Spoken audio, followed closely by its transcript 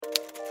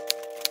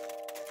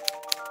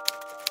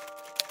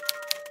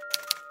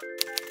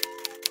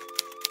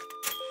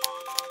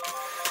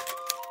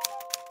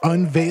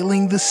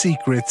unveiling the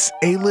secrets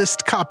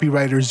A-list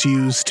copywriters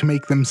use to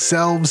make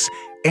themselves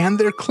and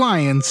their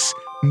clients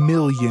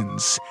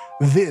millions.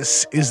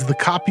 This is the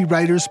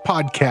Copywriters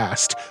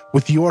Podcast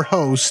with your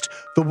host,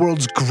 the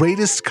world's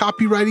greatest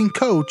copywriting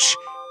coach,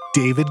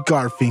 David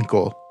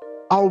Garfinkel.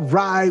 All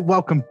right,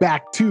 welcome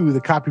back to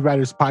the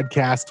Copywriters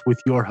Podcast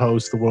with your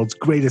host, the world's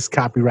greatest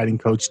copywriting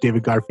coach,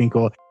 David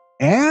Garfinkel,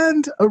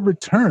 and a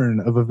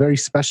return of a very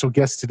special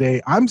guest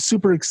today. I'm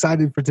super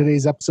excited for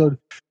today's episode,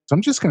 so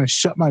I'm just going to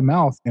shut my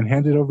mouth and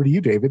hand it over to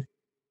you, David.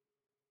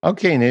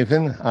 Okay,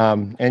 Nathan,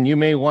 and you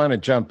may want to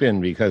jump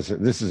in because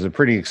this is a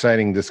pretty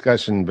exciting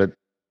discussion, but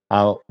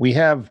we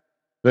have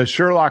the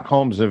Sherlock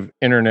Holmes of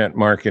internet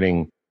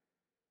marketing,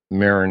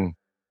 Marin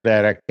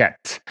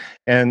Barakat.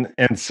 And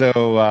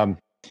so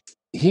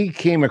he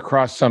came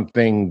across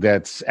something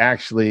that's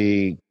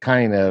actually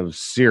kind of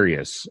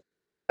serious,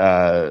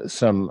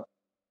 some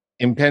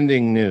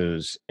impending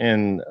news,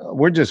 and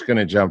we're just going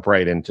to jump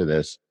right into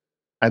this.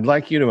 I'd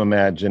like you to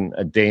imagine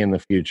a day in the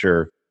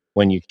future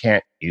when you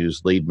can't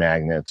use lead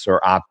magnets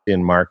or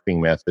opt-in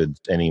marketing methods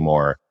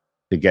anymore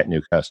to get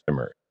new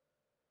customers.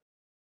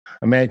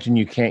 Imagine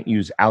you can't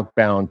use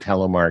outbound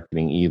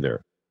telemarketing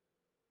either.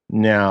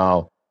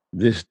 Now,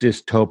 this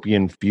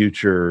dystopian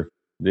future,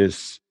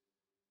 this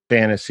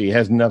fantasy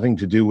has nothing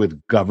to do with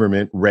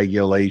government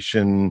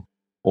regulation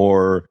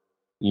or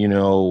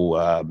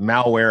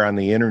malware on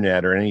the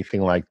internet or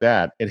anything like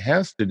that. It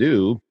has to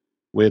do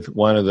with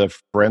one of the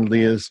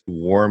friendliest,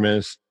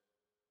 warmest,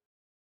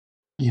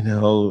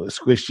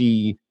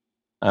 squishy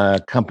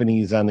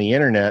companies on the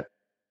internet,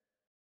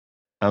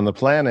 on the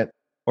planet,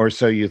 or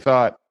so you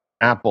thought,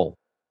 Apple.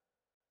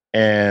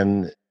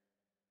 And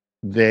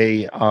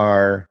they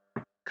are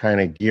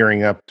kind of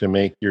gearing up to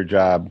make your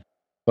job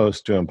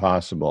close to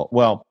impossible.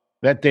 Well,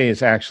 that day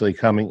is actually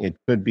coming. It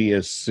could be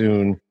as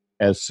soon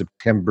as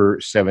September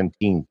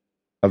 17th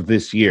of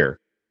this year.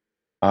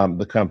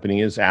 The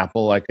company is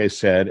Apple, like I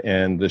said,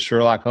 and the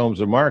Sherlock Holmes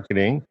of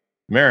marketing,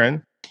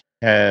 Marin,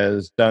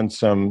 has done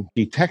some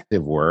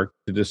detective work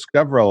to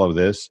discover all of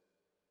this,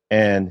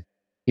 and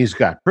he's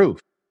got proof.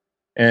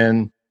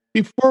 And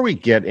before we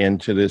get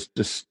into this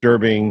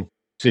disturbing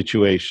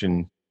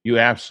situation you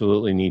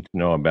absolutely need to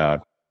know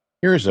about,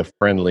 here's a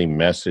friendly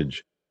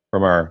message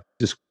from our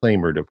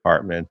disclaimer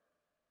department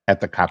at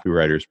the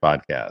Copywriters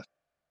Podcast.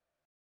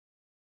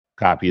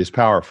 Copy is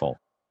powerful.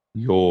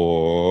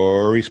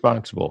 You're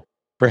responsible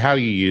for how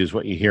you use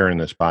what you hear in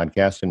this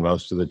podcast, and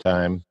most of the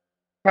time,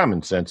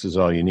 common sense is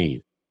all you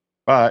need.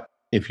 But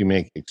if you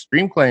make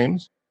extreme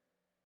claims,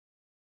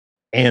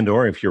 and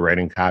or if you're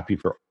writing copy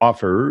for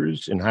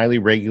offers in highly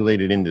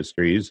regulated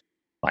industries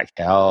like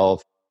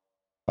health,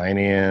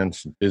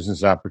 finance,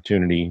 business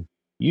opportunity,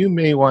 you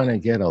may want to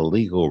get a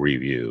legal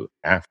review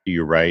after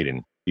you write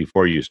and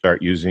before you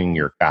start using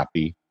your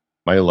copy.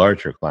 My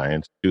larger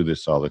clients do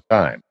this all the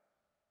time.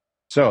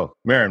 So,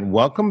 Marin,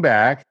 welcome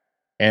back,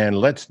 and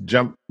let's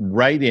jump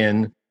right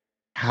in.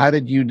 How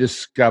did you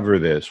discover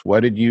this?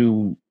 What did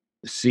you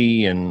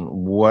see, and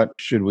what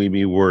should we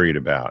be worried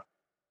about?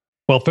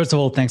 Well, first of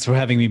all, thanks for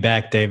having me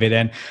back, David.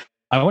 And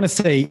I want to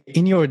say,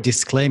 in your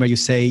disclaimer, you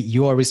say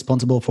you are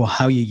responsible for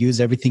how you use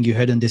everything you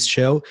heard on this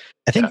show.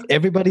 I think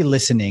everybody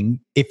listening,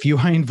 if you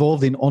are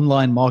involved in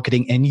online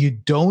marketing and you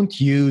don't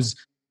use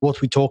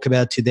what we talk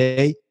about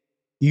today,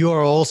 you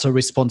are also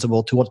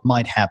responsible to what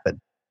might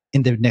happen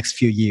in the next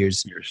few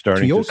years. You're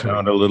starting to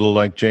sound a little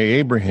like Jay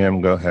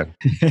Abraham. Go ahead.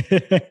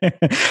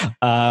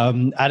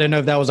 I don't know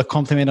if that was a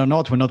compliment or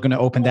not. We're not going to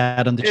open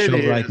that on the show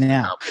right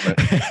now.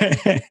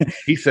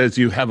 He says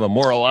you have a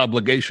moral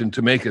obligation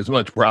to make as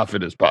much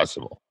profit as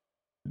possible.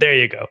 There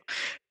you go.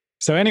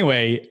 So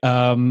anyway,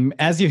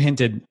 as you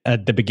hinted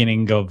at the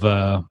beginning of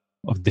the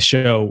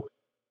show,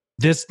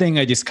 this thing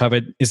I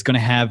discovered is going to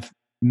have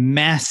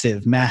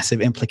massive,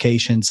 massive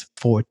implications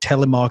for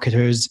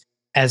telemarketers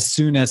as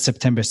soon as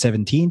September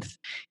 17th.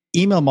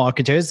 Email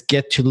marketers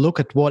get to look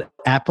at what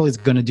Apple is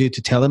going to do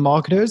to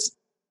telemarketers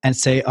and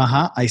say,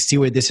 I see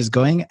where this is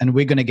going, and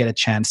we're going to get a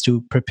chance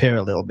to prepare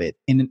a little bit.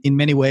 In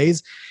many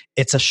ways,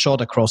 it's a shot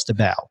across the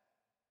bow.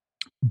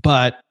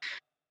 But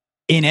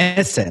in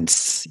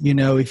essence,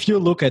 if you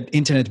look at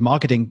internet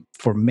marketing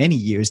for many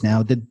years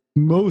now, the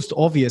most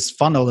obvious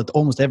funnel that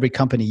almost every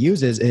company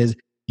uses is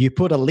you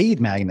put a lead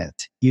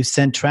magnet, you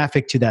send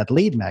traffic to that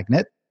lead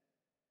magnet,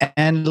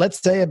 and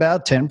let's say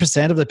about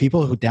 10% of the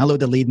people who download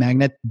the lead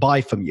magnet buy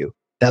from you.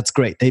 That's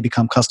great. They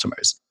become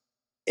customers.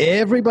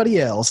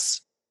 Everybody else,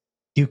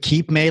 you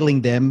keep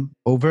mailing them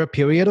over a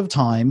period of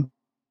time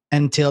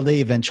until they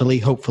eventually,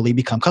 hopefully,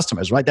 become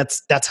customers, right?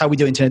 That's how we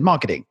do internet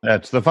marketing.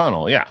 That's the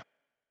funnel, yeah.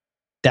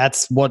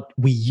 That's what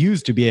we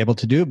used to be able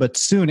to do, but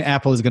soon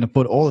Apple is going to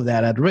put all of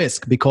that at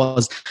risk,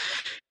 because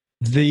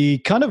the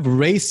kind of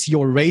race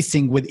you're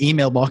racing with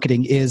email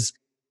marketing is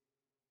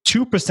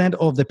 2%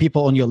 of the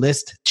people on your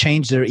list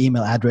change their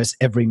email address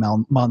every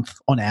month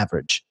on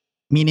average.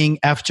 Meaning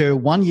after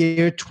 1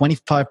 year,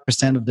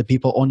 25% of the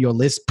people on your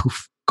list,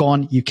 poof,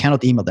 gone. You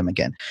cannot email them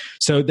again.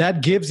 So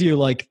that gives you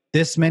like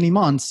this many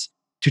months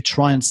to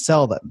try and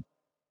sell them.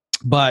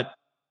 But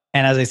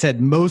And as I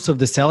said, most of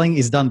the selling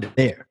is done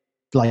there.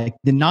 Like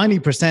the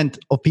 90%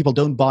 of people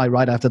don't buy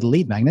right after the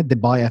lead magnet, they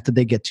buy after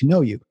they get to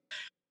know you.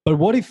 But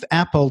what if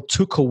Apple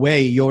took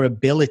away your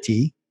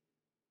ability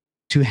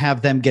to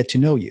have them get to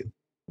know you?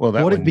 Well,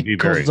 that would be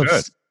very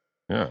good.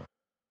 Yeah.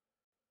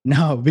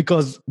 No,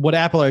 because what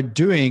Apple are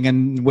doing,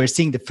 and we're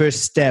seeing the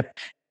first step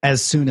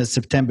as soon as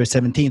September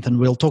 17th, and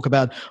we'll talk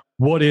about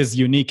what is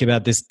unique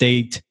about this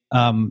date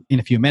in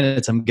a few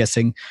minutes, I'm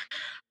guessing.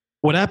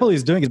 What Apple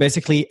is doing is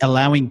basically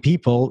allowing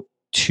people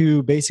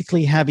to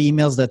basically have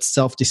emails that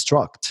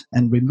self-destruct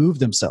and remove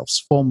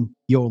themselves from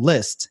your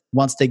list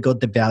once they got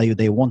the value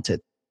they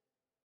wanted.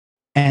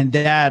 And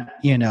that,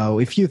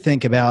 if you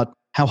think about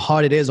how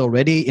hard it is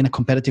already in a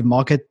competitive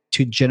market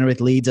to generate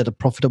leads at a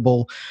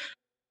profitable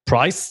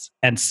price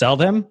and sell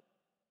them,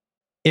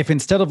 if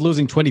instead of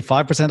losing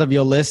 25% of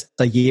your list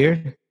a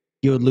year,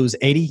 you would lose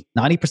 80,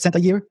 90%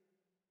 a year,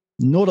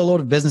 not a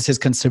lot of businesses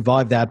can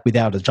survive that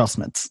without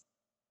adjustments.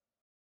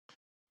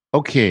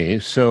 Okay,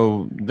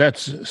 so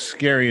that's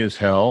scary as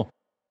hell.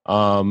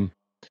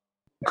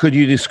 Could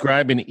you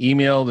describe an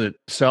email that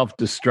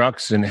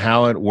self-destructs and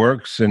how it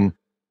works? And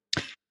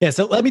yeah,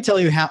 so let me tell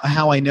you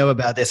how I know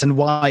about this and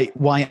why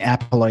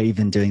Apple are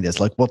even doing this,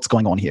 like what's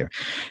going on here.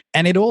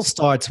 And it all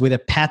starts with a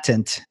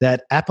patent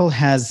that Apple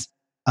has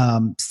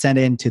sent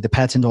into the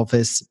patent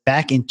office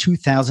back in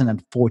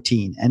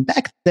 2014. And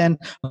back then,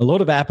 a lot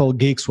of Apple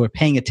geeks were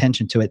paying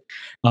attention to it.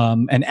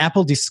 And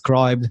Apple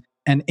described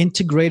an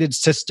integrated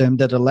system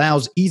that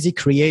allows easy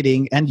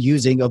creating and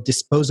using of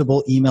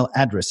disposable email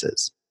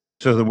addresses.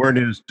 So the word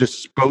is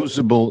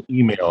disposable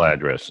email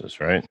addresses,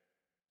 right?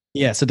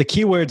 Yeah, so the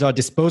keywords are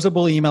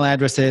disposable email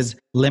addresses,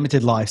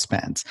 limited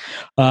lifespans.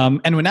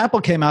 And when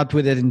Apple came out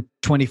with it in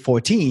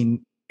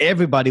 2014,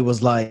 everybody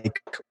was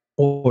like,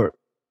 or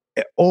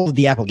all of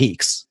the Apple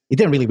geeks, it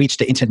didn't really reach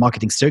the internet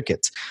marketing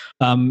circuit.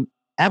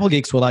 Apple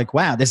geeks were like,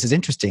 wow, this is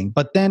interesting.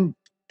 But then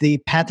the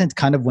patent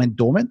kind of went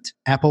dormant.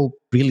 Apple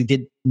really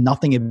did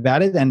nothing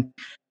about it. And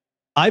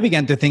I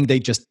began to think they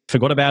just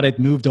forgot about it,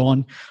 moved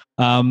on.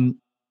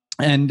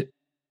 And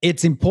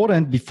it's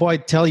important, before I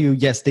tell you,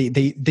 yes,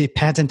 the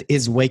patent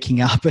is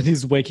waking up and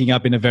is waking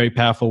up in a very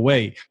powerful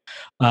way.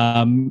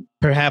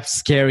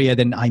 Perhaps scarier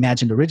than I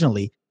imagined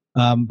originally.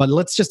 But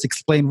let's just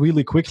explain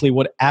really quickly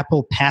what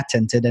Apple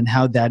patented and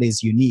how that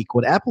is unique.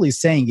 What Apple is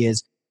saying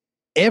is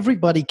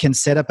everybody can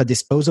set up a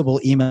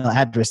disposable email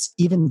address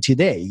even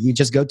today. You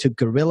just go to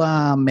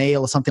Gorilla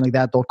Mail or something like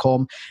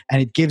that.com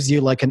and it gives you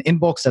like an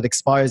inbox that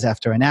expires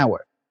after an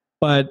hour.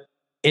 But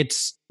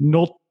it's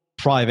not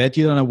private.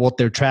 You don't know what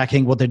they're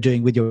tracking, what they're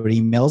doing with your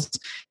emails.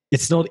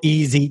 It's not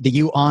easy. The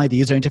UI, the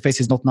user interface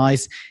is not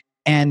nice.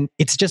 And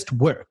it's just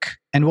work.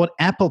 And what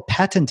Apple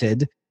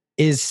patented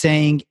is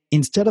saying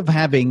instead of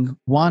having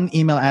one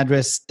email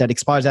address that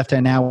expires after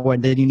an hour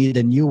and then you need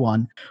a new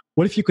one,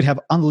 what if you could have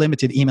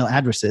unlimited email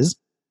addresses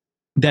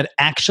that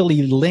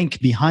actually link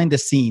behind the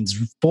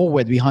scenes,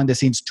 forward behind the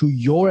scenes to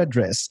your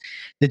address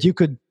that you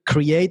could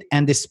create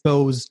and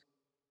dispose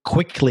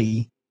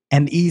quickly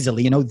and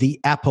easily, the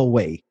Apple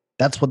way.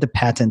 That's what the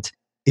patent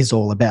is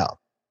all about.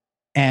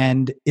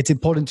 And it's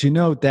important to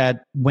note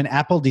that when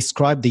Apple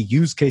described the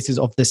use cases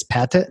of this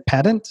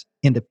patent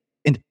in the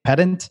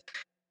patent,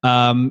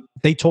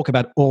 they talk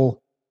about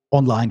all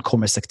online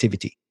commerce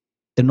activity.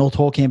 They're not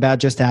talking about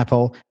just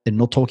Apple. They're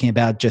not talking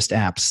about just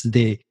apps.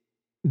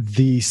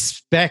 The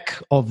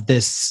spec of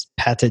this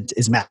patent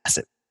is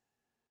massive.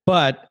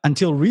 But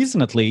until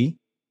recently,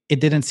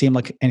 it didn't seem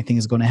like anything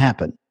is going to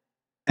happen.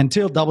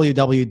 Until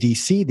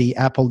WWDC, the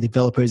Apple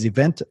Developers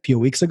Event a few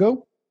weeks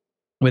ago,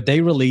 where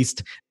they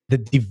released the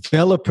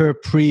developer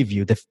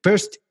preview, the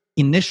first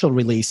initial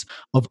release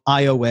of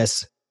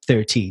iOS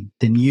 13,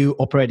 the new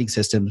operating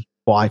system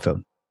for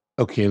iPhone.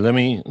 Okay, let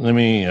me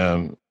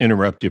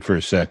interrupt you for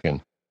a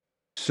second.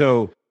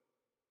 So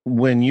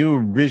when you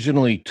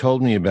originally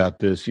told me about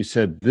this, you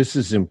said this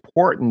is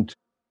important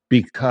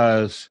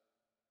because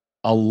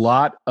a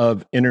lot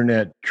of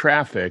internet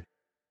traffic,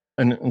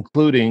 and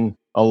including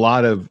a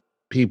lot of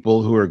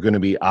people who are going to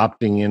be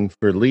opting in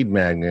for lead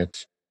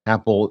magnets,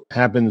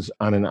 happens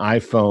on an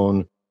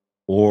iPhone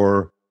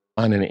or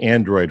on an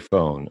Android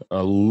phone.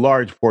 A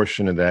large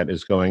portion of that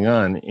is going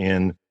on.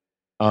 And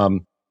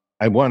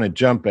I want to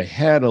jump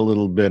ahead a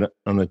little bit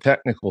on the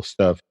technical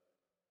stuff.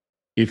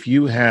 If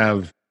you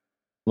have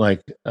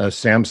like a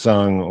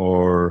Samsung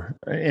or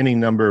any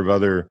number of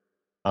other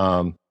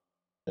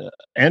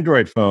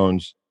Android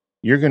phones,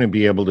 you're going to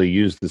be able to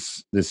use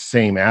this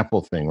same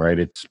Apple thing, right?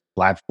 It's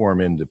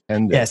platform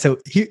independent. Yeah, so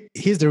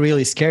here's the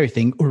really scary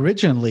thing.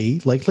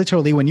 Originally, like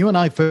literally when you and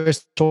I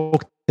first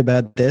talked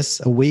about this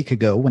a week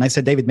ago, when I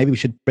said, David, maybe we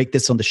should break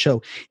this on the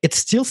show, it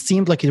still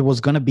seemed like it was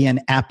going to be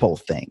an Apple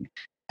thing.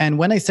 And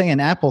when I say an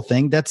Apple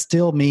thing, that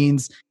still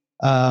means,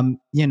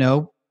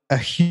 a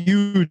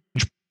huge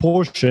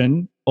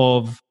portion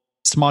of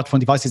smartphone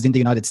devices in the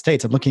United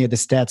States. I'm looking at the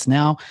stats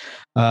now.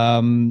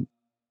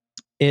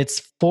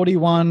 It's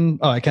 41.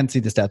 Oh, I can't see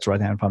the stats right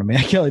now in front of me.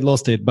 I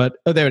lost it, but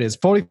there it is.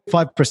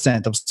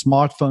 45% of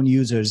smartphone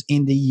users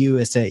in the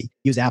USA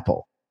use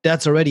Apple.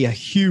 That's already a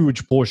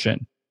huge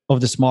portion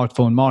of the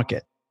smartphone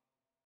market.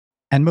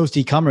 And most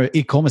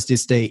e-commerce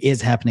this day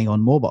is happening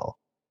on mobile.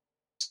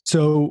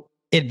 So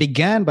it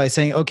began by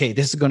saying, okay,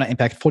 this is going to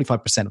impact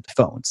 45% of the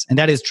phones. And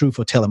that is true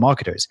for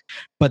telemarketers.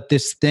 But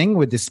this thing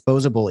with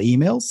disposable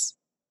emails,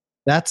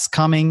 that's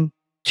coming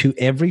to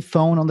every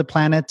phone on the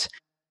planet,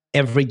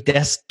 every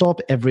desktop,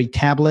 every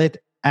tablet.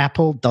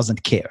 Apple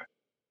doesn't care.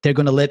 They're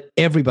going to let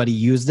everybody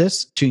use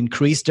this to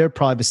increase their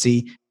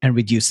privacy and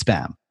reduce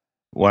spam.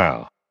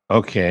 Wow.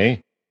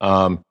 Okay.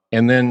 And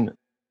then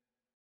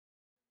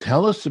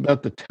tell us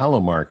about the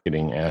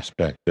telemarketing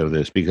aspect of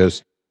this,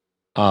 because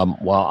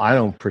while I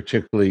don't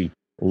particularly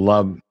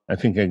love, I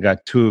think I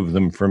got 2 of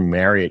them from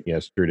Marriott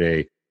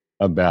yesterday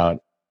about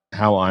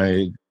how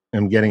I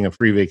am getting a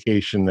free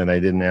vacation that I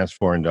didn't ask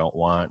for and don't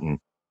want. And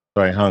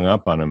so I hung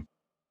up on them.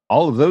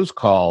 All of those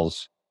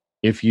calls,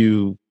 if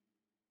you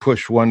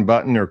push one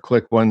button or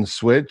click one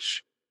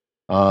switch,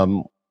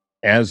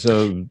 as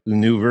of the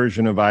new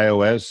version of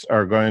iOS,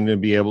 are going to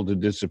be able to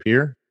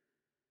disappear?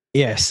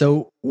 Yeah.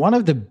 So one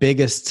of the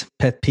biggest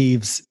pet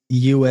peeves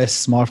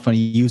US smartphone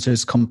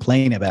users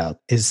complain about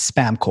is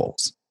spam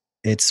calls.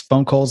 It's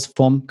phone calls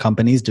from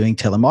companies doing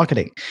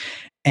telemarketing.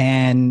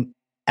 And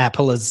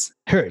Apple has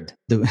heard.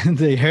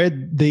 They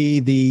heard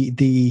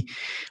the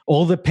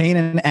all the pain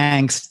and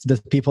angst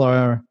that people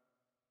are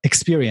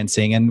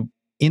experiencing. And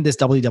in this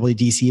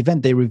WWDC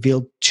event, they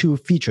revealed 2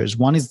 features.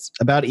 One is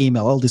about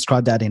email. I'll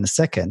describe that in a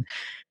second.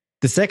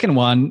 The second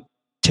one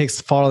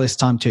takes far less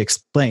time to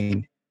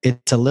explain.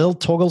 It's a little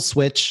toggle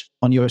switch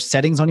on your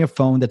settings on your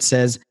phone that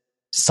says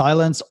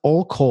silence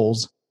all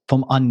calls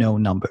from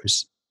unknown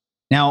numbers.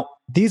 Now,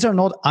 these are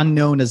not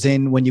unknown as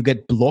in when you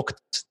get blocked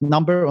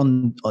number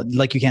on,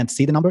 like you can't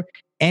see the number.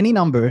 Any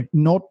number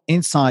not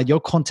inside your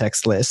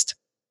contacts list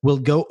will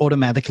go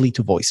automatically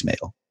to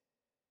voicemail.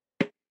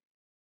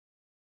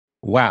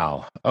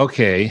 Wow.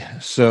 Okay.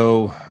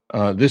 So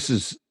this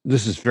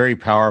is very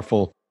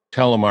powerful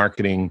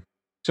telemarketing.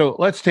 So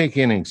let's take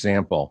an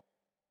example.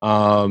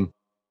 Let's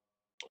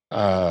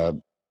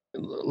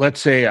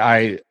say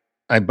I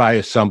buy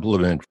a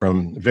supplement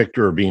from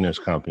Victor Urbina's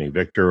company.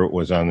 Victor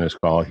was on this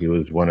call. He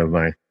was one of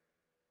my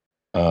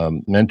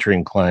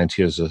mentoring clients.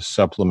 He has a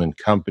supplement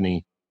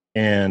company,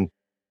 and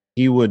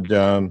he would,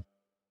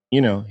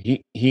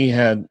 he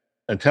had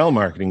a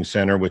telemarketing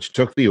center which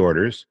took the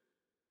orders,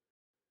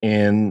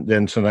 and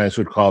then sometimes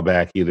would call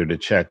back either to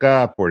check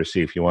up or to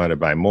see if you wanted to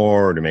buy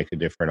more or to make a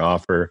different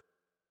offer.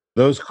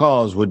 Those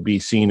calls would be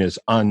seen as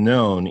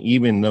unknown,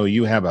 even though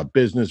you have a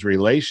business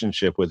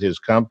relationship with his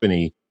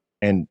company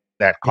and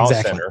that call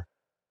center,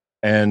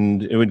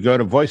 and it would go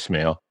to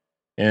voicemail.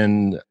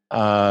 And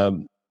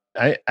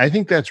I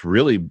think that's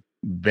really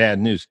bad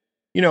news.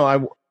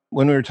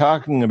 When we were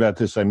talking about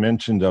this, I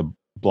mentioned a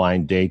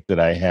blind date that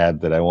I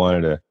had that I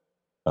wanted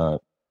to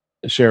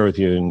share with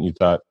you, and you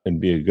thought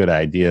it'd be a good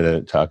idea to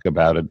talk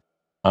about it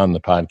on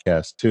the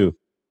podcast too.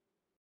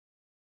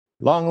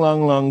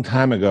 Long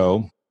time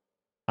ago,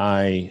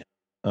 I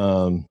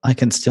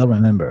can still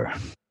remember.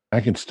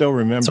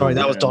 Sorry,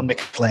 that was Don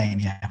McLean.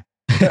 Yeah.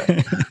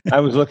 I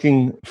was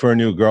looking for a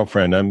new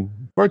girlfriend.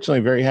 I'm fortunately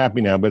very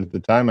happy now, but at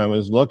the time I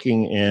was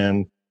looking,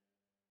 and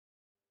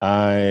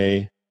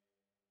I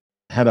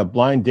had a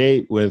blind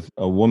date with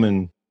a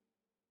woman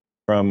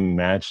from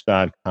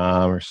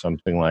Match.com or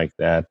something like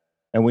that.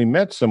 And we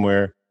met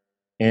somewhere.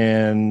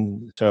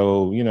 And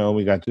so,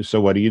 we got to,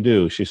 so what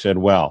do? She said,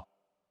 well,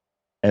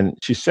 and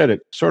she said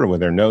it sort of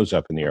with her nose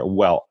up in the air.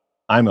 Well,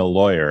 I'm a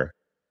lawyer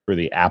for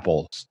the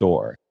Apple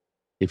store.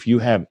 If you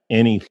have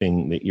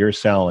anything that you're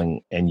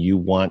selling and you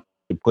want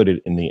to put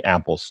it in the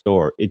Apple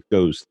store, it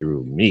goes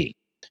through me.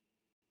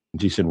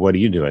 And she said, what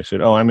do? I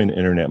said, oh, I'm an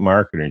internet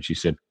marketer. And she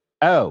said,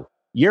 oh,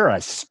 you're a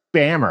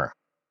spammer.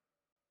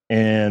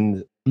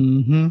 And,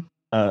 we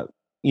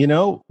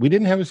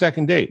didn't have a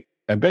second date.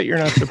 I bet you're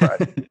not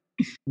surprised.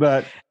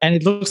 And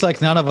it looks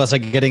like none of us are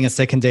getting a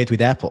second date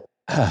with Apple.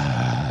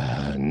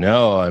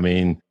 No, I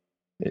mean,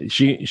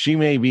 she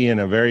may be in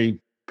a very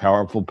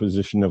powerful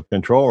position of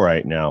control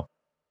right now.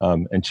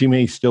 And she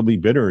may still be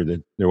bitter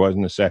that there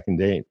wasn't a second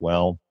date.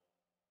 Well,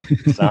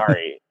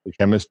 sorry, the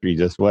chemistry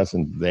just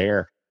wasn't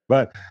there.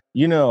 But,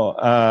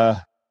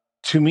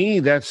 to me,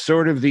 that's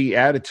sort of the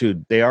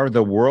attitude. They are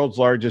the world's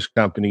largest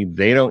company.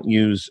 They don't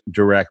use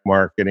direct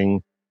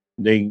marketing.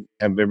 They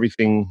have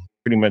everything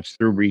pretty much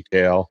through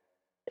retail,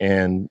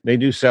 and they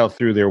do sell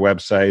through their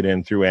website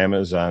and through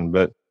Amazon.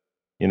 But,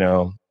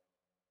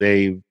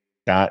 they've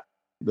got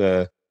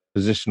the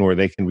position where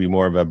they can be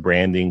more of a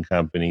branding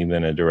company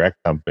than a direct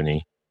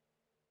company.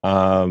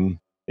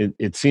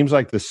 It seems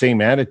like the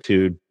same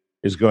attitude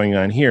is going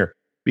on here,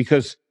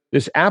 because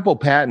this Apple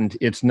patent,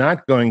 it's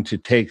not going to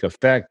take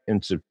effect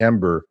in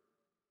September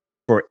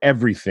for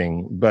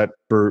everything, but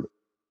for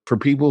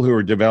people who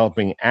are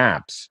developing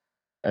apps.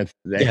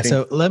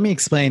 So let me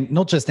explain,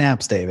 not just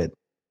apps, David.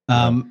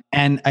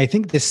 And I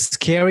think the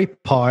scary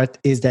part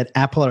is that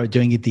Apple are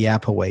doing it the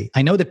Apple way.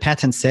 I know the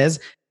patent says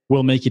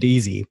we'll make it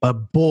easy,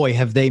 but boy,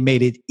 have they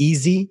made it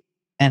easy,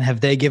 and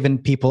have they given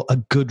people a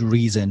good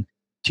reason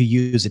to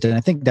use it. And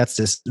I think that's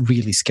this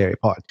really scary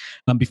part.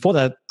 Before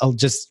that, I'll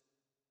just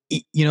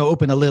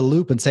open a little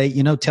loop and say,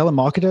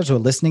 telemarketers who are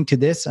listening to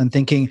this and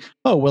thinking,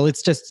 oh, well,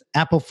 it's just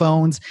Apple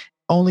phones,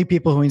 only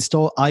people who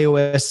install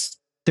iOS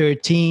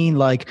 13,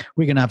 like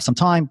we're going to have some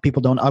time.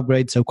 People don't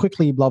upgrade so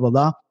quickly, blah, blah,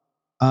 blah.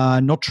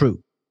 Not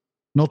true.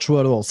 Not true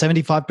at all.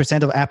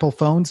 75% of Apple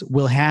phones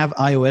will have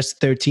iOS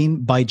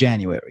 13 by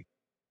January.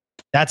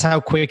 That's how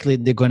quickly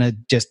they're going to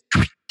just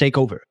take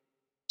over.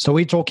 So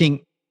we're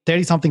talking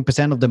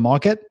 30-something% of the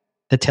market,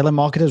 the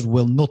telemarketers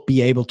will not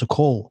be able to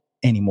call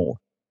anymore.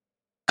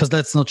 Because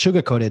let's not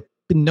sugarcoat it.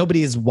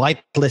 Nobody is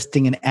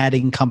whitelisting and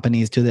adding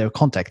companies to their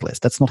contact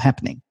list. That's not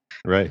happening.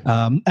 Right.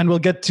 And we'll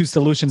get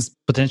to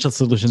potential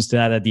solutions to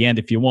that at the end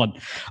if you want.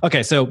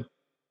 Okay, so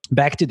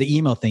back to the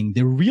email thing.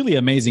 The really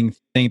amazing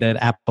thing that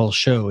Apple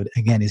showed,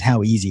 again, is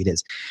how easy it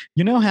is.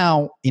 You know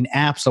how in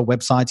apps or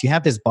websites, you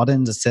have this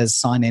button that says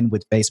sign in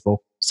with Facebook,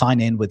 sign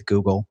in with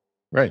Google.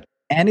 Right.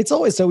 And it's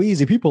always so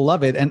easy. People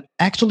love it. And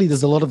actually,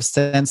 there's a lot of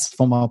sense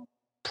from a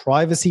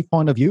privacy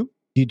point of view.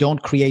 You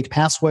don't create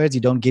passwords.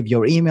 You don't give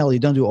your email. You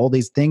don't do all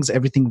these things.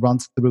 Everything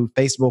runs through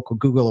Facebook or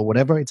Google or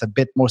whatever. It's a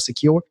bit more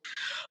secure.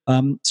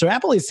 So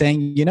Apple is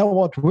saying, you know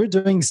what? We're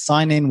doing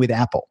sign in with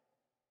Apple.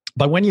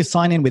 But when you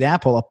sign in with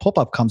Apple, a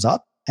pop-up comes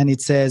up and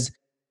it says,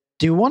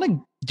 do you want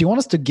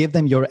us to give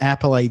them your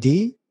Apple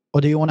ID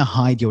or do you want to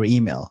hide your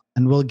email?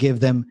 And we'll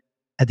give them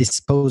a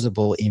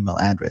disposable email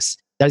address.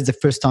 That is the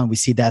first time we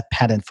see that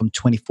patent from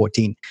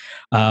 2014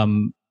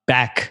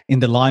 back in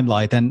the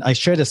limelight. And I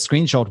shared a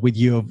screenshot with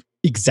you of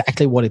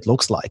exactly what it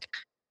looks like.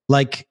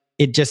 Like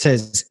it just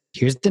says,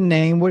 here's the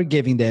name we're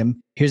giving them.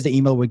 Here's the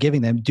email we're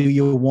giving them. Do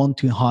you want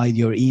to hide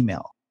your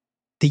email?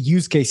 The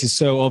use case is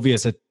so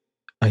obvious that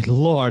a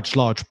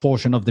large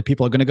portion of the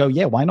people are going to go,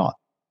 yeah, why not?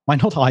 Why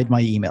not hide my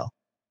email?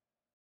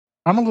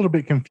 I'm a little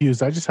bit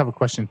confused. I just have a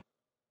question.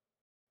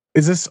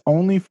 Is this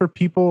only for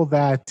people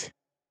that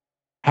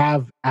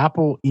have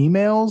Apple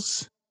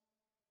emails?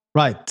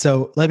 Right.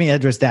 So let me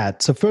address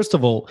that. So first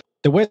of all,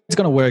 the way it's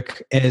going to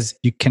work is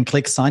you can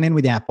click sign in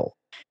with Apple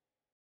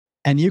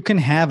and you can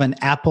have an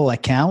Apple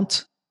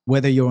account,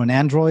 whether you're on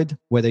Android,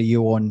 whether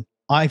you're on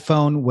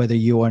iPhone, whether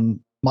you're on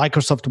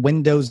Microsoft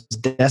Windows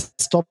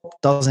desktop,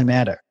 doesn't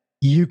matter.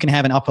 You can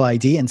have an Apple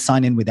ID and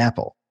sign in with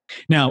Apple.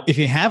 Now, if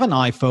you have an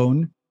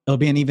iPhone, it'll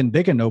be an even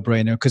bigger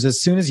no-brainer because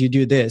as soon as you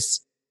do this,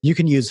 you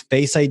can use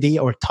Face ID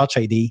or Touch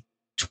ID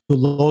to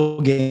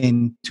log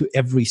in to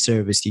every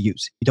service you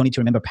use. You don't need to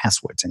remember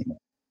passwords anymore.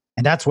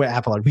 And that's where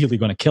Apple are really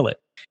going to kill it.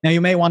 Now, you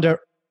may wonder,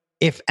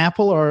 if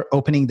Apple are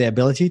opening the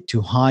ability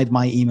to hide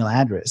my email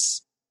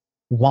address,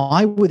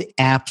 why would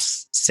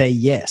apps say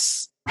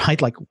yes?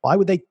 Right? Like, why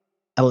would they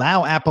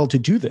allow Apple to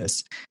do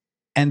this?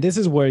 And this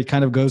is where it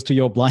kind of goes to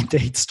your blind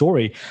date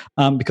story,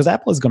 because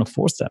Apple is going to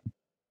force them.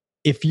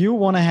 If you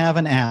want to have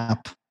an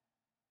app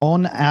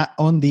on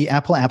the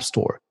Apple App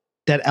Store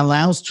that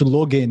allows to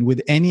log in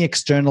with any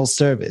external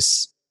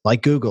service,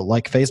 like Google,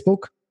 like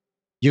Facebook,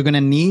 you're going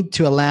to need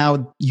to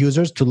allow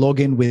users to log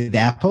in with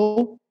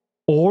Apple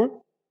or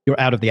you're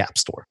out of the App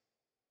Store.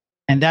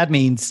 And that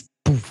means,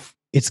 poof,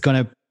 it's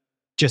going to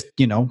just,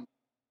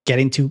 get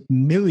into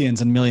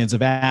millions and millions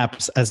of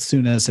apps as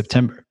soon as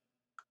September.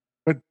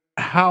 But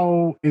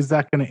how is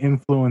that going to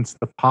influence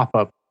the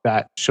pop-up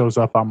that shows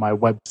up on my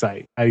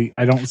website? I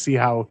don't see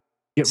how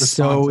get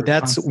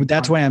response. So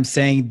that's why I'm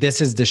saying this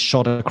is the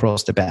shot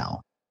across the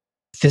bow.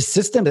 The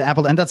system that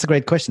Apple, and that's a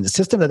great question, the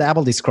system that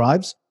Apple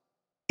describes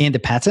in the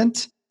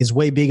patent is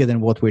way bigger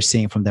than what we're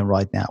seeing from them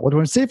right now. What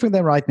we're seeing from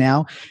them right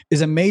now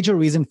is a major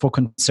reason for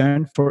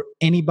concern for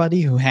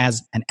anybody who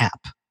has an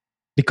app.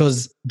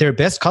 Because their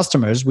best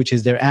customers, which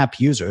is their app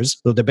users,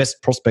 so the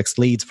best prospects,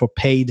 leads for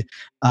paid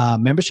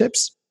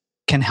memberships,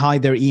 can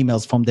hide their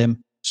emails from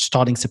them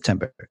starting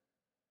September.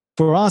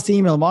 For us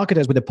email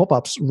marketers with the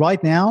pop-ups,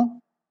 right now,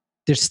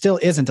 there still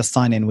isn't a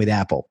sign-in with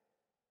Apple.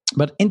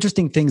 But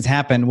interesting things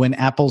happen when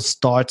Apple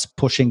starts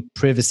pushing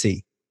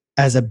privacy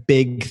as a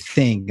big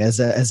thing, as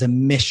a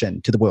mission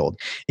to the world.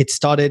 It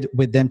started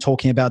with them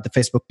talking about the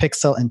Facebook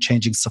Pixel and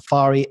changing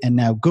Safari, and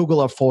now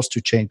Google are forced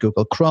to change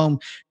Google Chrome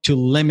to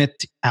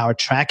limit our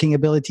tracking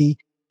ability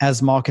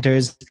as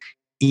marketers.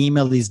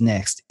 Email is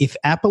next. If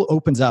Apple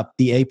opens up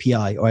the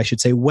API, or I should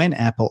say when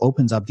Apple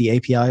opens up the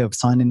API of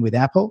sign in with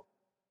Apple,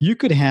 you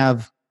could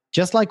have,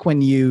 just like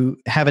when you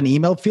have an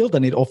email field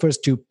and it offers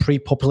to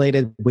pre-populate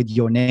it with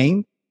your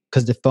name,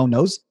 because the phone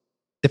knows,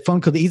 the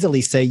phone could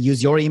easily say,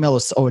 use your email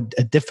or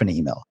a different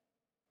email.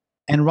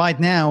 And right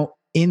now,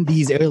 in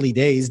these early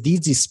days,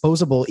 these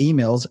disposable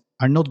emails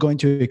are not going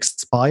to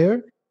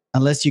expire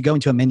unless you go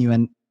into a menu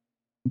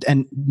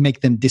and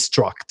make them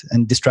distract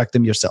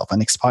them yourself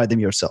and expire them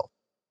yourself.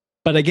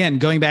 But again,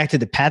 going back to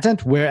the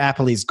patent, where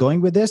Apple is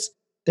going with this,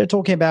 they're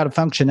talking about a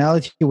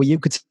functionality where you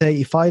could say,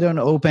 if I don't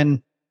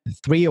open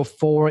 3 or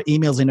 4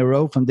 emails in a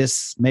row from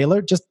this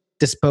mailer, just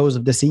dispose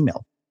of this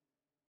email.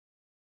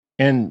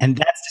 And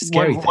that's the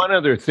scary thing. One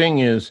other thing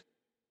is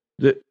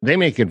that they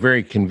make it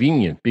very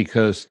convenient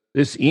because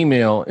this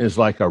email is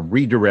like a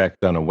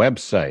redirect on a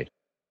website.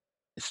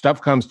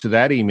 Stuff comes to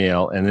that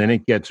email and then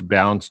it gets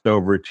bounced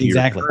over to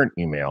your current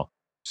email.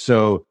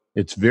 So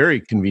it's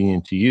very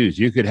convenient to use.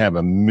 You could have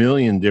a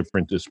million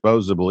different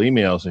disposable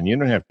emails and you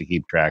don't have to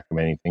keep track of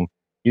anything.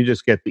 You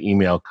just get the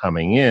email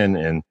coming in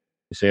and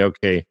you say,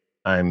 okay,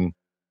 I'm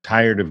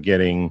tired of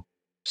getting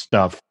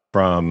stuff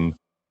from,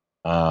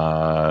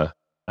 I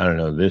don't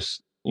know, this,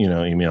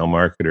 email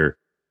marketer.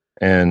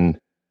 And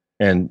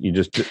you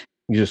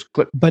just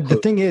click. But the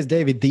thing is,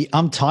 David,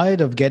 I'm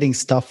tired of getting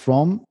stuff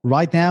from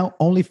right now.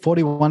 Only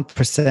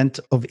 41%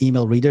 of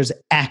email readers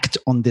act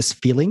on this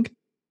feeling,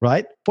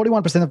 right?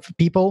 41% of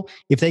people,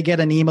 if they get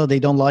an email they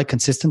don't like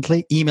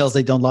consistently, emails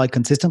they don't like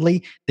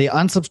consistently, they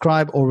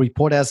unsubscribe or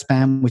report as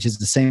spam, which is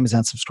the same as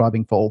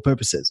unsubscribing for all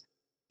purposes.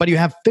 But you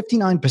have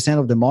 59%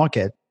 of the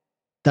market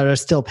that are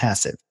still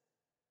passive.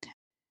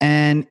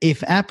 And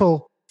if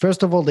Apple,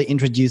 first of all, they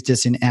introduced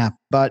this in app,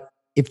 but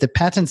if the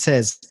patent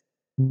says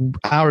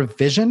our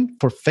vision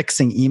for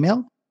fixing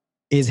email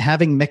is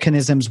having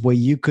mechanisms where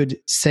you could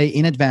say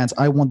in advance,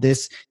 I want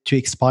this to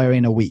expire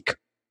in a week.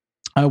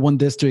 I want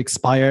this to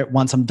expire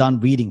once I'm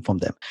done reading from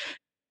them.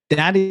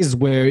 That is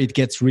where it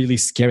gets really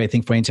scary, I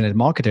think, for internet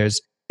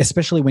marketers,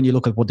 especially when you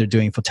look at what they're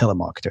doing for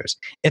telemarketers.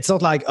 It's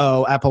not like,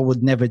 oh, Apple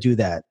would never do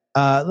that.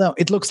 No,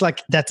 it looks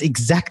like that's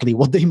exactly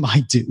what they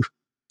might do.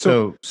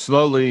 So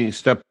slowly,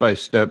 step by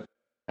step,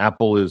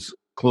 Apple is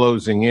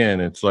closing in.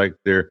 It's like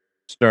they're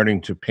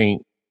starting to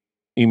paint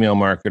email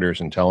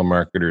marketers and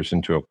telemarketers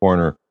into a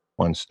corner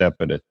one step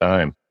at a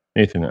time.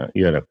 Nathan,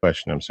 you had a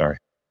question. I'm sorry.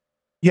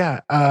 Yeah,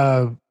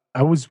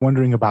 I was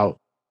wondering about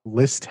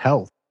list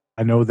health.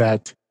 I know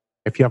that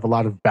if you have a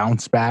lot of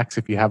bounce backs,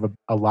 if you have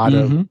a lot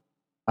of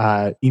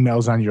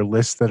emails on your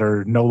list that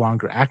are no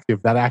longer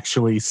active, that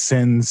actually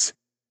sends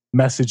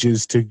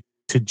messages to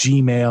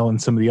Gmail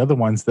and some of the other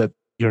ones that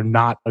you're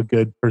not a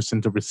good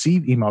person to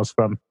receive emails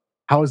from.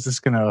 How is this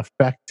going to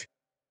affect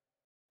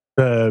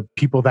the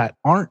people that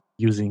aren't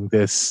using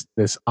this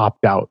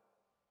opt-out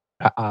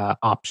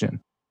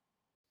option?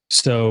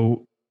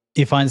 So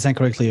if I understand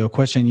correctly your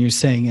question, you're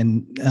saying,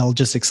 and I'll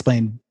just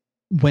explain,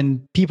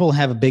 when people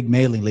have a big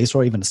mailing list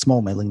or even a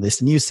small mailing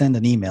list and you send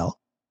an email,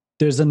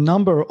 there's a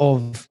number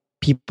of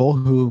people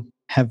who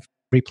have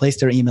replaced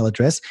their email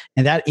address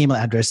and that email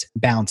address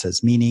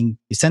bounces, meaning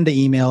you send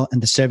the email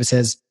and the service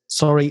says,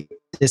 sorry,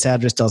 this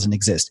address doesn't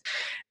exist.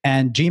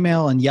 And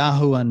Gmail and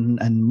Yahoo and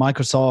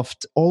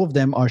Microsoft, all of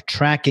them are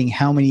tracking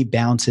how many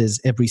bounces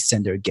every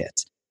sender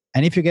gets.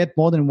 And if you get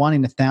more than 1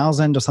 in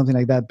 1,000 or something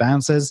like that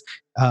bounces,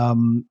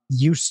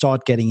 you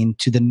start getting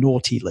into the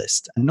naughty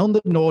list. And on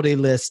the naughty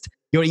list,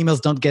 your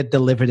emails don't get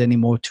delivered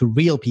anymore to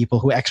real people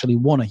who actually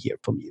want to hear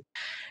from you.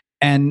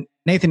 And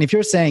Nathan, if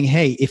you're saying,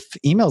 hey, if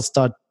emails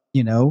start,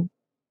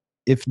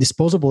 if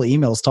disposable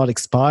emails start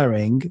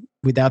expiring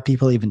without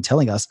people even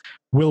telling us,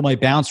 will my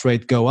bounce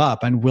rate go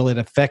up and will it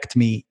affect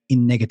me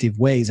in negative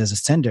ways as a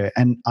sender?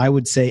 And I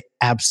would say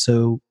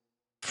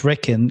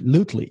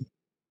abso-frickin-lutely.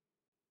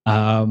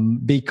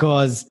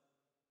 Because,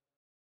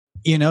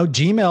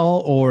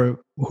 Gmail or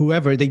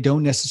whoever, they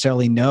don't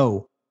necessarily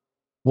know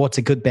what's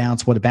a good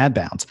bounce, what a bad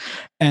bounce.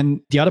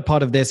 And the other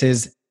part of this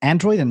is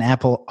Android and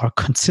Apple are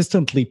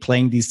consistently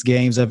playing these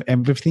games of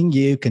everything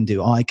you can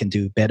do, I can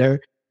do better.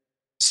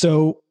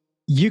 So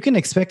you can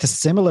expect a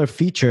similar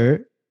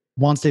feature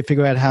once they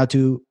figure out how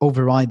to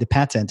override the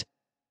patent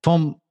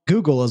from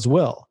Google as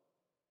well.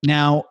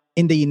 Now,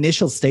 in the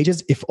initial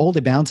stages, if all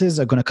the bounces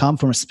are going to come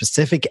from a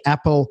specific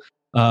Apple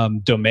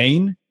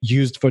domain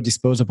used for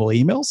disposable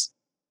emails,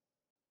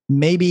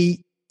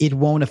 maybe it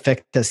won't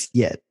affect us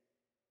yet.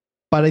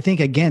 But I think,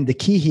 again, the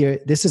key here,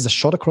 this is a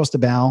shot across the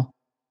bow.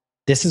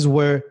 This is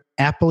where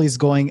Apple is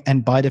going.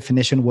 And by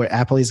definition, where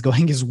Apple is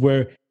going is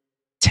where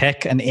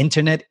tech and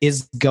internet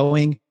is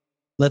going.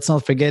 Let's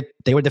not forget,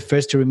 they were the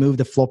first to remove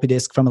the floppy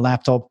disk from a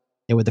laptop.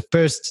 They were the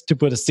first to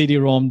put a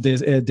CD-ROM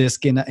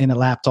disk in a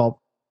laptop.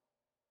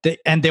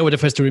 And they were the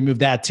first to remove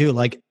that too.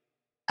 Like,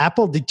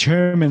 Apple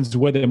determines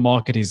where the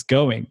market is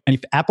going. And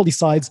if Apple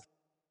decides,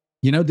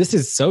 this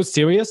is so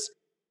serious,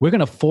 we're going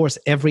to force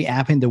every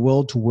app in the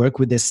world to work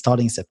with this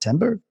starting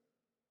September,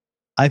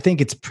 I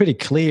think it's pretty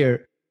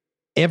clear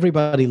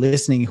everybody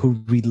listening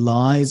who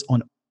relies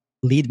on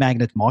lead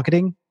magnet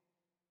marketing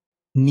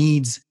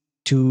needs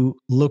to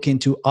look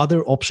into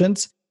other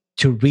options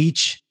to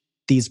reach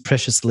these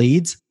precious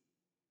leads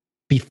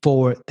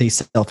before they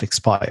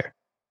self-expire.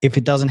 If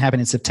it doesn't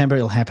happen in September,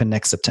 it'll happen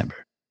next September.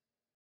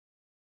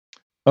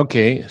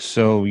 Okay,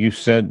 so you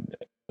said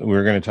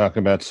we're going to talk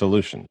about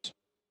solutions.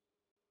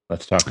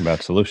 Let's talk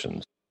about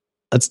solutions.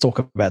 Let's talk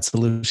about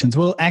solutions.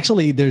 Well,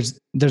 actually, there's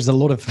a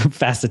lot of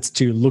facets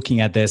to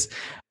looking at this.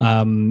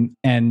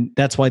 And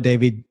that's why,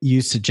 David,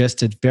 you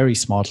suggested very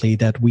smartly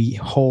that we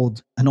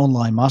hold an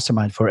online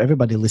mastermind for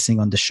everybody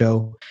listening on the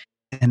show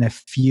and a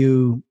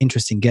few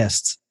interesting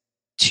guests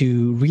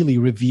to really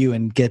review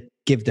and give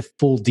the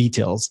full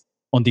details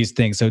on these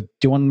things. So do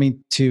you want me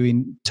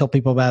to tell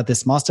people about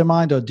this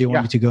mastermind, or do you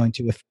want me to go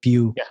into a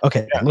few? Yeah.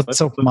 Okay, let's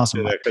talk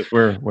mastermind. Because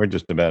we're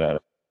just about at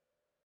it.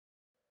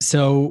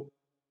 So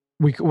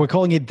we're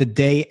calling it the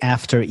Day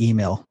After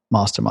Email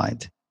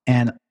Mastermind.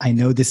 And I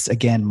know this,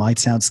 again, might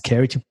sound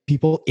scary to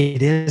people.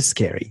 It is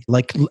scary.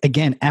 Like,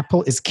 again,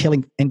 Apple is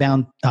killing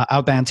outbound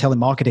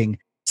telemarketing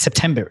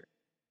September.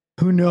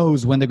 Who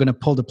knows when they're going to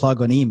pull the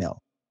plug on email?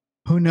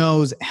 Who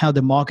knows how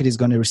the market is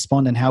going to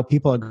respond and how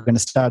people are going to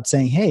start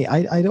saying, hey,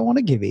 I don't want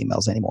to give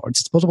emails anymore.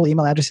 Disposable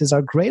email addresses are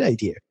a great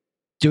idea.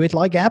 Do it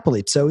like Apple.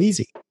 It's so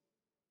easy.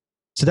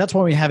 So that's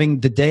why we're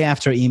having the day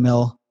after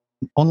email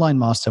online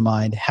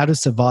mastermind, how to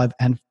survive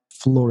and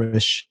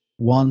flourish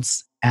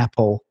once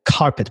Apple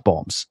carpet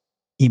bombs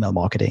email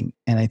marketing.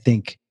 And I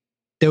think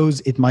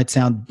it might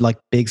sound like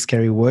big,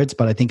 scary words,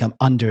 but I think I'm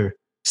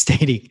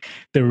understating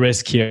the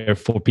risk here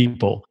for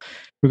people.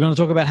 We're going to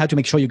talk about how to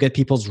make sure you get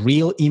people's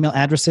real email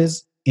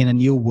addresses in a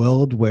new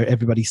world where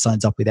everybody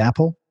signs up with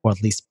Apple, or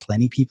at least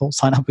plenty of people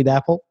sign up with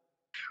Apple.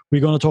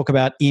 We're going to talk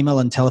about email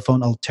and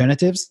telephone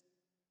alternatives.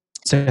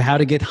 So how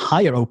to get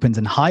higher opens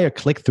and higher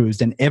click-throughs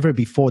than ever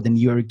before than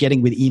you're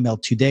getting with email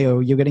today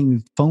or you're getting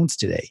with phones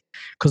today.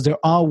 Because there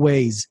are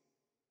ways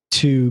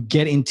to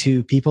get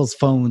into people's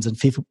phones and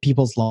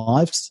people's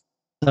lives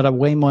that are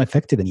way more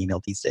effective than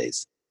email these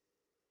days.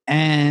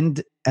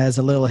 And as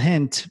a little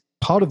hint,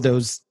 part of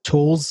those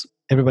tools,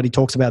 everybody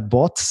talks about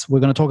bots. We're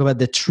going to talk about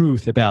the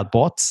truth about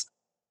bots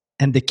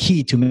and the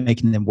key to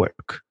making them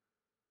work.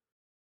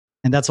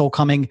 And that's all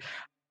coming.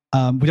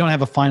 We don't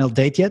have a final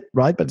date yet,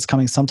 right? But it's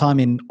coming sometime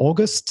in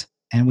August.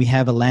 And we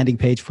have a landing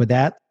page for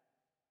that.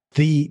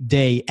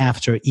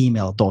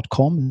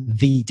 thedayafteremail.com,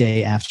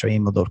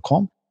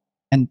 thedayafteremail.com.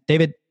 And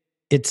David,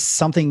 it's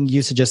something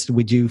you suggested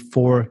we do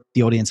for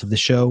the audience of the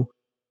show.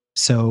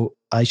 So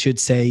I should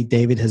say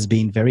David has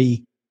been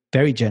very,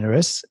 very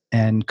generous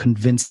and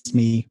convinced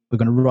me we're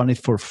going to run it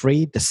for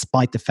free,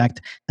 despite the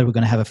fact that we're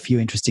going to have a few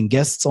interesting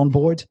guests on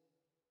board.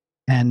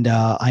 And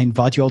I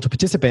invite you all to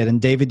participate.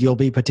 And David, you'll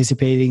be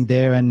participating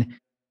there and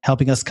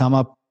helping us come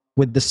up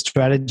with the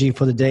strategy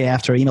for the day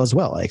after email as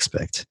well, I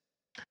expect.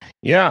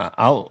 Yeah,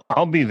 I'll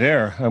be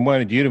there. I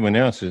wanted you to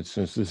announce it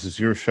since this is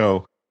your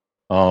show.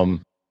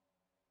 And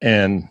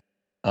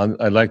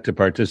I'd like to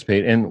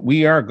participate. And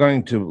we are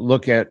going to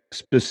look at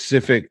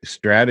specific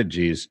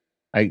strategies.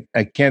 I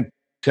can't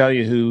tell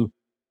you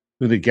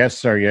who the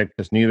guests are yet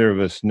because neither of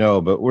us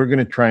know, but we're going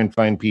to try and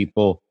find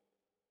people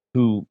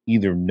who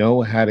either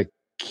know how to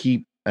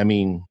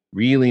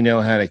really know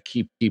how to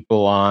keep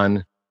people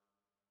on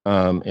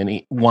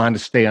and want to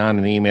stay on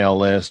an email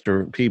list,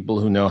 or people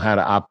who know how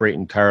to operate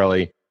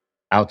entirely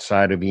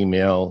outside of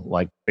email,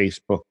 like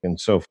Facebook and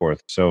so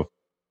forth. So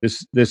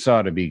this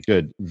ought to be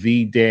good.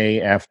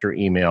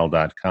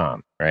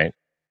 thedayafteremail.com, right?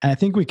 And I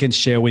think we can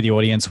share with the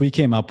audience. We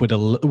came up with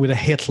a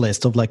hit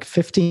list of like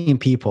 15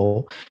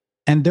 people.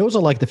 And those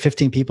are like the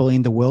 15 people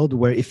in the world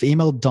where if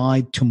email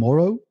died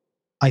tomorrow,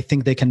 I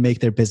think they can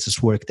make their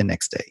business work the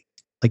next day.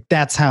 Like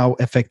that's how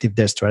effective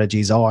their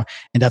strategies are.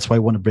 And that's why I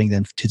want to bring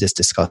them to this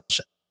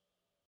discussion.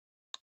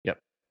 Yep.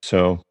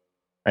 So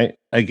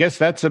I guess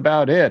that's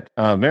about it.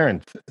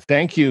 Maren,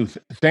 thank you.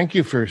 Thank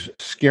you for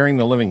scaring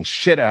the living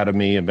shit out of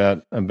me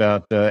about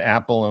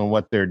Apple and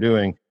what they're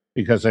doing,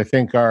 because I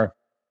think our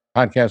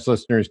podcast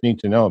listeners need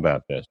to know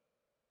about this.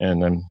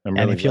 And I'm really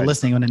and if you're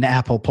listening on an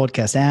Apple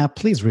podcast app,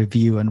 please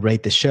review and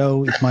rate the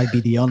show. It might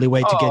be the only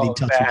way to get in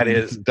touch with that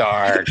is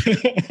dark.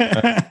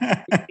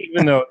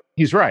 Even though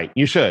he's right,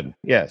 you should.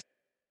 Yes.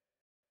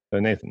 So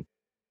Nathan.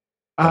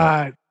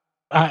 I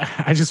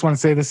just want to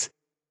say this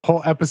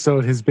whole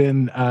episode has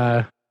been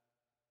a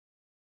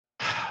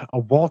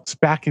waltz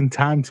back in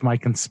time to my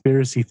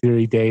conspiracy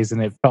theory days,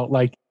 and it felt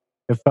like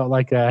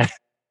the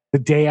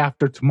day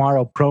after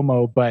tomorrow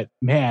promo. But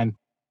man,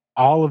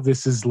 all of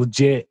this is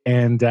legit,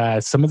 and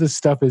some of this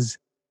stuff has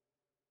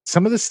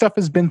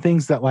been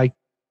things that, like,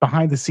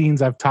 behind the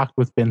scenes I've talked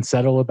with Ben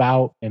Settle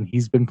about, and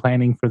he's been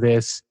planning for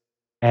this,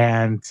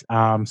 and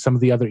some of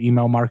the other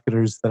email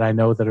marketers that I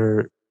know that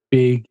are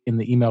big in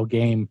the email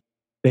game,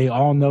 they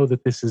all know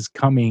that this is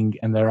coming,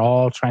 and they're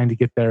all trying to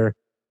get their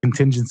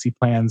contingency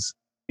plans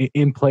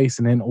in place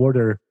and in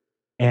order.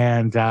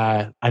 And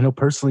I know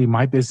personally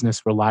my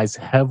business relies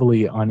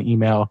heavily on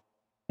email,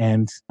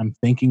 and I'm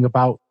thinking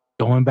about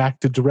going back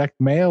to direct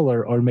mail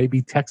or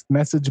maybe text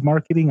message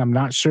marketing. I'm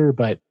not sure,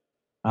 but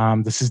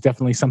this is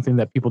definitely something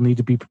that people need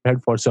to be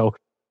prepared for. So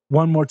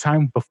one more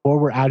time before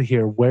we're out of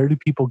here, where do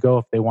people go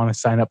if they want to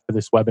sign up for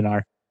this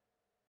webinar?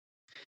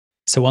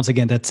 So once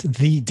again, that's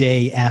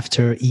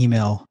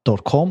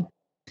thedayafteremail.com.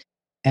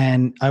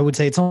 And I would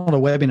say it's not a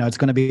webinar. It's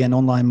going to be an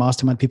online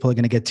mastermind. People are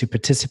going to get to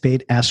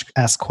participate,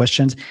 ask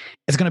questions.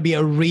 It's going to be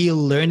a real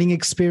learning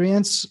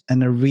experience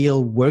and a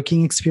real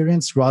working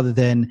experience rather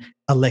than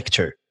a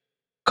lecture.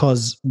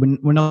 Because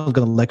we're not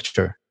going to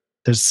lecture.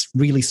 There's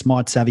really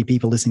smart, savvy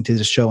people listening to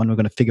this show, and we're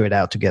going to figure it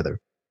out together.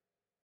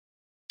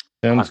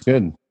 Sounds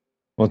good.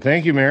 Well,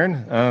 thank you,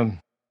 Maren. No,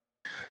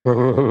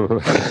 I'm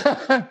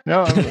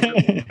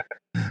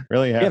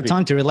really happy. We have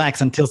time to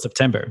relax until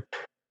September.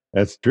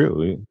 That's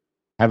true.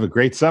 Have a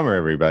great summer,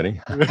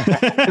 everybody. All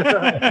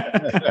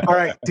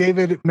right,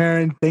 David,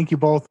 Maren, thank you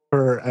both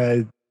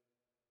for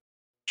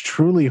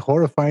truly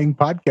horrifying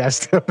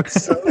podcast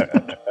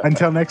episode.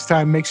 Until next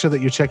time, make sure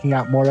that you're checking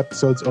out more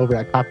episodes over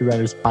at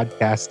Copywriters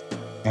Podcast,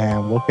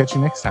 and we'll catch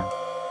you next time.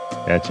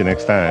 Catch you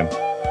next time.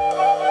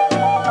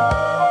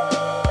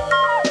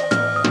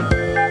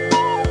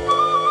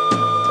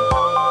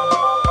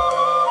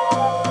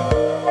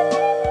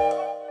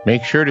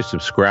 Make sure to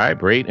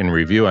subscribe, rate, and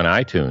review on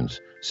iTunes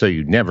so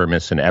you never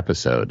miss an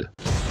episode.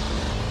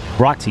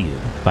 Brought to you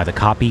by the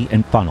Copy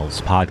and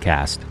Funnels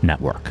Podcast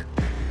Network.